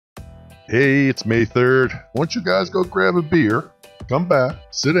Hey, it's May 3rd. Why don't you guys go grab a beer, come back,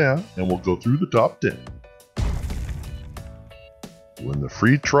 sit down, and we'll go through the top 10. When the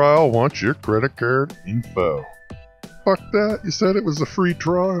free trial wants your credit card info. Fuck that, you said it was a free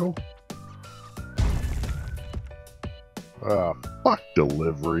trial. Fuck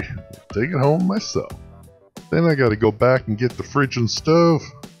delivery. Take it home myself. Then I gotta go back and get the fridge and stove.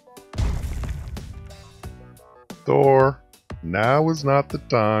 Thor, now is not the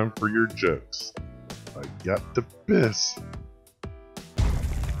time for your jokes. I got to piss.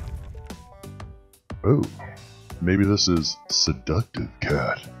 Oh, maybe this is seductive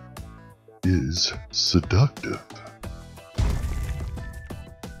cat. Is seductive.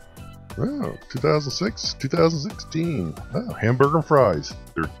 Oh, 2006, 2016. Oh, hamburger and fries.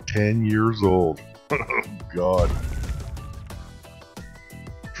 They're 10 years old. Oh, God.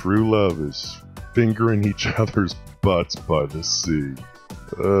 True love is fingering each other's butts by the sea.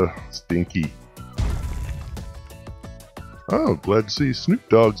 Stinky. Oh, glad to see Snoop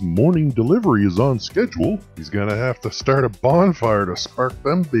Dogg's morning delivery is on schedule. He's gonna have to start a bonfire to spark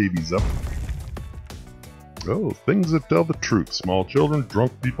them babies up. Oh, things that tell the truth. Small children,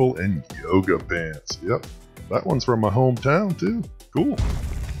 drunk people, and yoga pants. Yep, that one's from my hometown too. Cool.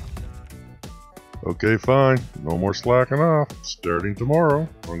 Okay, fine. No more slacking off. Starting tomorrow,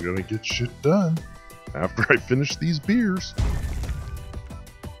 I'm gonna get shit done. After I finish these beers.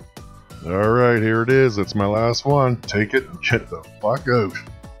 Alright, here it is. That's my last one. Take it and get the fuck out.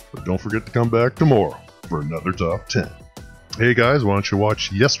 But don't forget to come back tomorrow for another top 10. Hey guys, why don't you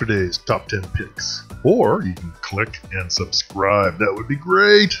watch yesterday's top 10 picks? Or you can click and subscribe. That would be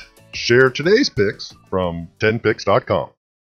great. Share today's picks from 10picks.com.